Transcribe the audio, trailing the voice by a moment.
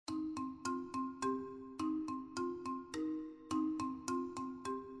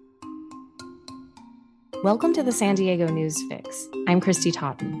Welcome to the San Diego News Fix. I'm Christy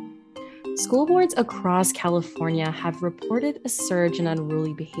Totten. School boards across California have reported a surge in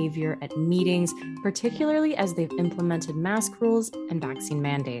unruly behavior at meetings, particularly as they've implemented mask rules and vaccine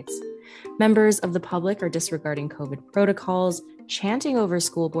mandates. Members of the public are disregarding COVID protocols, chanting over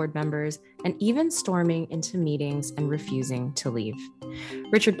school board members, and even storming into meetings and refusing to leave.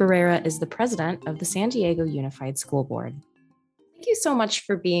 Richard Barrera is the president of the San Diego Unified School Board. Thank you so much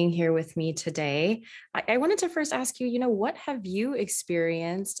for being here with me today. I wanted to first ask you, what have you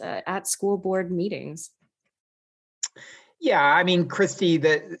experienced at school board meetings? Yeah, I mean, Christy,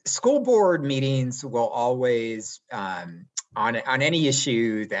 the school board meetings will always, on any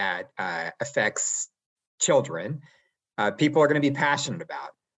issue that affects children, people are going to be passionate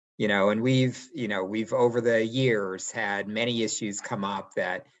about. And we've over the years had many issues come up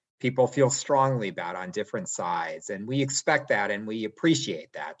that people feel strongly about on different sides, and we expect that, and we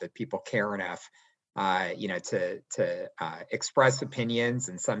appreciate that people care enough, to express opinions,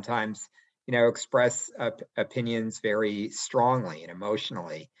 and sometimes express opinions very strongly and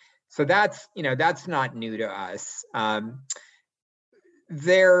emotionally. So that's not new to us.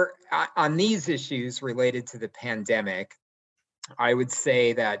 There on these issues related to the pandemic, I would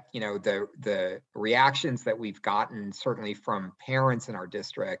say that the reactions that we've gotten, certainly from parents in our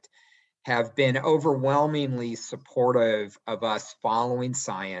district, have been overwhelmingly supportive of us following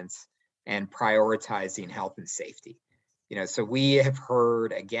science and prioritizing health and safety. So we have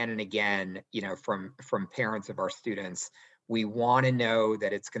heard again and again, from parents of our students, we want to know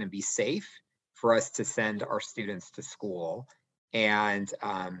that it's going to be safe for us to send our students to school, and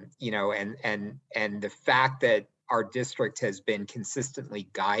and the fact that our district has been consistently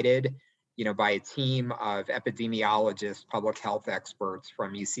guided, by a team of epidemiologists, public health experts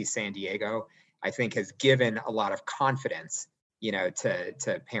from UC San Diego, I think has given a lot of confidence,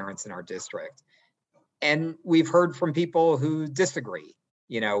 to parents in our district. And we've heard from people who disagree,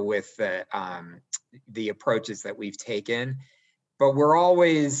 with the approaches that we've taken. But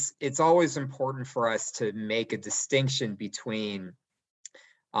it's always important for us to make a distinction between,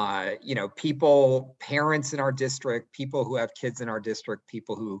 parents in our district, people who have kids in our district,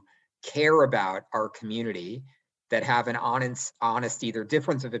 people who care about our community, that have an honest either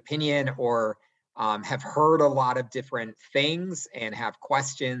difference of opinion or have heard a lot of different things and have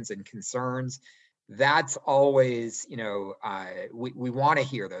questions and concerns. That's always, we want to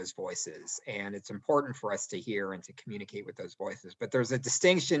hear those voices, and it's important for us to hear and to communicate with those voices. But there's a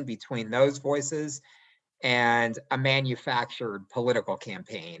distinction between those voices and a manufactured political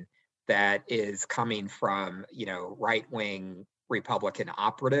campaign that is coming from, right-wing Republican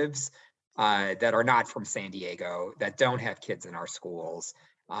operatives that are not from San Diego, that don't have kids in our schools,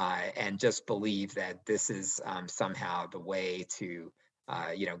 and just believe that this is somehow the way to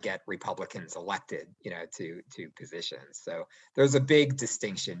get Republicans elected, to positions. So there's a big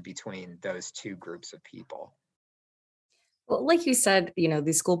distinction between those two groups of people. Well, like you said,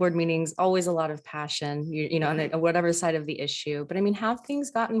 these school board meetings, always a lot of passion, on whatever side of the issue. But I mean, have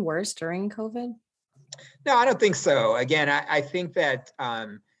things gotten worse during COVID? No, I don't think so. Again, I think that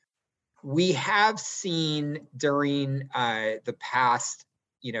we have seen during the past,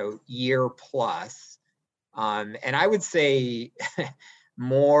 year plus, and I would say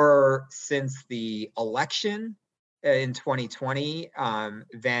more since the election in 2020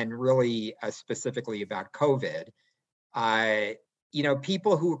 than really specifically about COVID.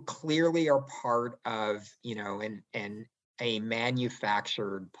 People who clearly are part of, a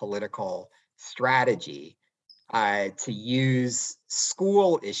manufactured political strategy to use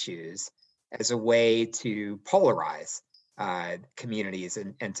school issues as a way to polarize communities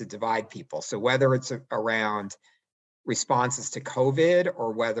and to divide people. So whether it's around responses to COVID,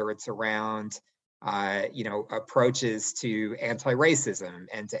 or whether it's around, approaches to anti-racism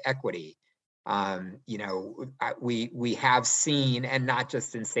and to equity, we have seen, and not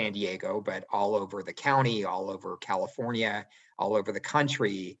just in San Diego, but all over the county, all over California, all over the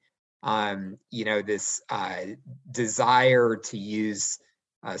country, this desire to use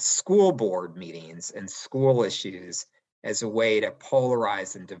school board meetings and school issues as a way to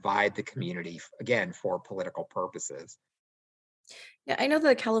polarize and divide the community, again, for political purposes. Yeah, I know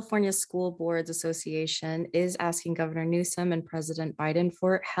the California School Boards Association is asking Governor Newsom and President Biden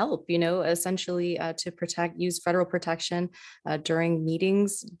for help, essentially to use federal protection during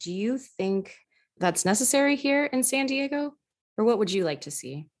meetings. Do you think that's necessary here in San Diego? Or what would you like to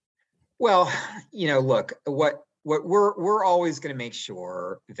see? Well, look, what we're always going to make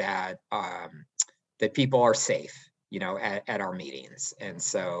sure that that people are safe, at our meetings. And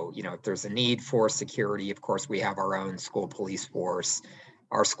so, if there's a need for security, of course, we have our own school police force.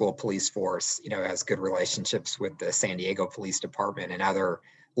 our school police force, has good relationships with the San Diego Police Department and other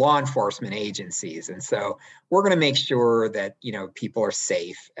law enforcement agencies. And so we're going to make sure that, people are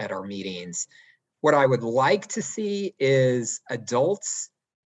safe at our meetings. What I would like to see is adults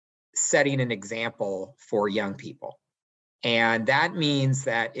setting an example for young people. And that means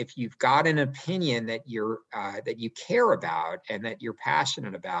that if you've got an opinion that that you care about and that you're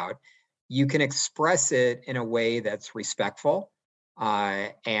passionate about, you can express it in a way that's respectful,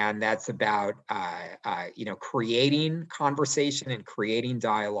 and that's about creating conversation and creating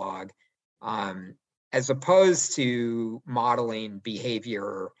dialogue, as opposed to modeling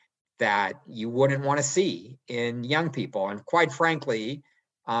behavior that you wouldn't want to see in young people. And quite frankly,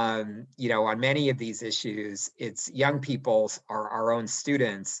 on many of these issues, it's young people, our own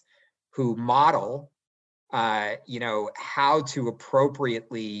students, who model, how to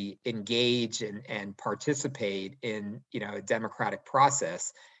appropriately engage and participate in, a democratic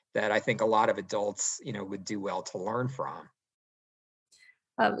process that I think a lot of adults, would do well to learn from.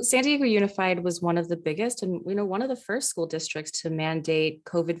 San Diego Unified was one of the biggest and one of the first school districts to mandate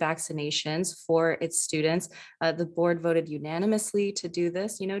COVID vaccinations for its students. The board voted unanimously to do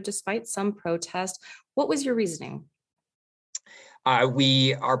this, despite some protest. What was your reasoning?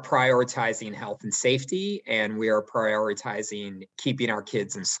 We are prioritizing health and safety, and we are prioritizing keeping our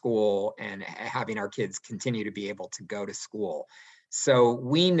kids in school and having our kids continue to be able to go to school. So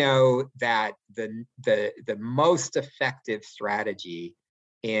we know that the most effective strategy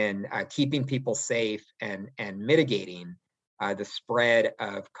in keeping people safe and mitigating the spread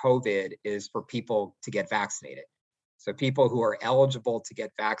of COVID is for people to get vaccinated. So people who are eligible to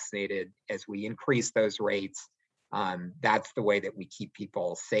get vaccinated, as we increase those rates, that's the way that we keep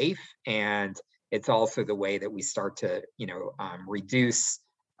people safe. And it's also the way that we start to, reduce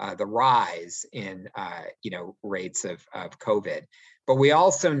the rise in, rates of COVID. But we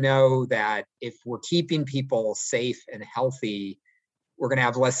also know that if we're keeping people safe and healthy, we're going to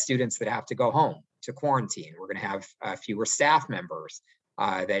have less students that have to go home to quarantine. We're going to have fewer staff members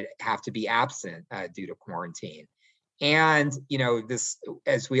that have to be absent due to quarantine. And, this,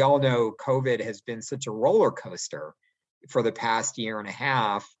 as we all know, COVID has been such a roller coaster for the past year and a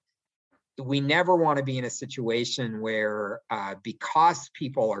half. We never want to be in a situation where, because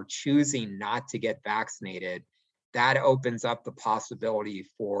people are choosing not to get vaccinated, that opens up the possibility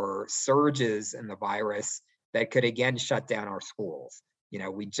for surges in the virus that could again shut down our schools.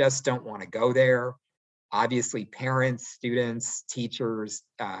 We just don't want to go there. Obviously, parents, students, teachers,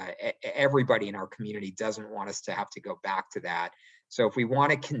 everybody in our community doesn't want us to have to go back to that. So if we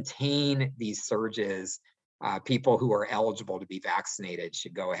want to contain these surges, people who are eligible to be vaccinated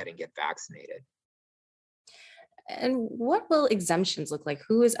should go ahead and get vaccinated. And what will exemptions look like?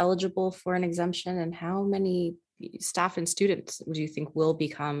 Who is eligible for an exemption, and how many staff and students do you think will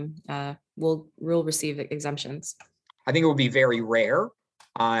receive exemptions? I think it will be very rare.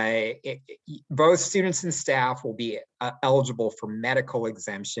 Both students and staff will be eligible for medical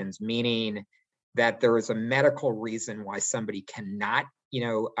exemptions, meaning that there is a medical reason why somebody cannot,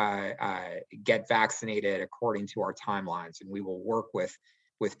 get vaccinated according to our timelines, and we will work with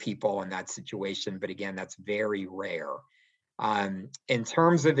people in that situation. But again, that's very rare. In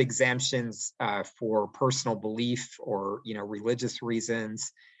terms of exemptions for personal belief or religious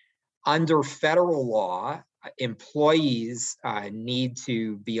reasons, under federal law, employees need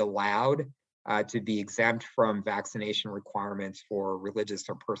to be allowed to be exempt from vaccination requirements for religious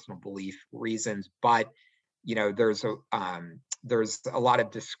or personal belief reasons. But there's a lot of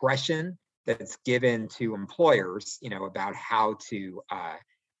discretion that's given to employers, about how to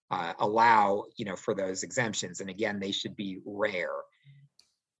allow, for those exemptions. And again, they should be rare.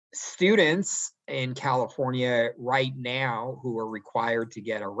 Students in California right now who are required to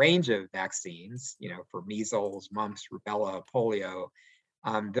get a range of vaccines, for measles, mumps, rubella, polio,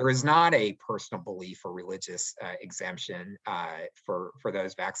 there is not a personal belief or religious exemption for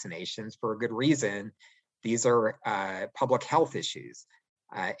those vaccinations, for a good reason. These are public health issues.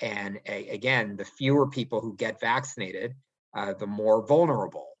 And again, the fewer people who get vaccinated, the more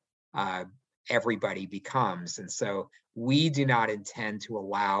vulnerable everybody becomes. And so we do not intend to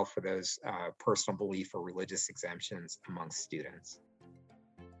allow for those personal belief or religious exemptions amongst students.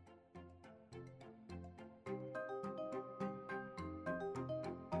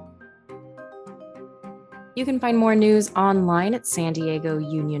 You can find more news online at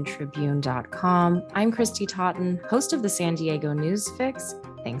SanDiegoUnionTribune.com. I'm Christy Totten, host of the San Diego News Fix.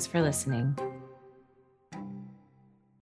 Thanks for listening.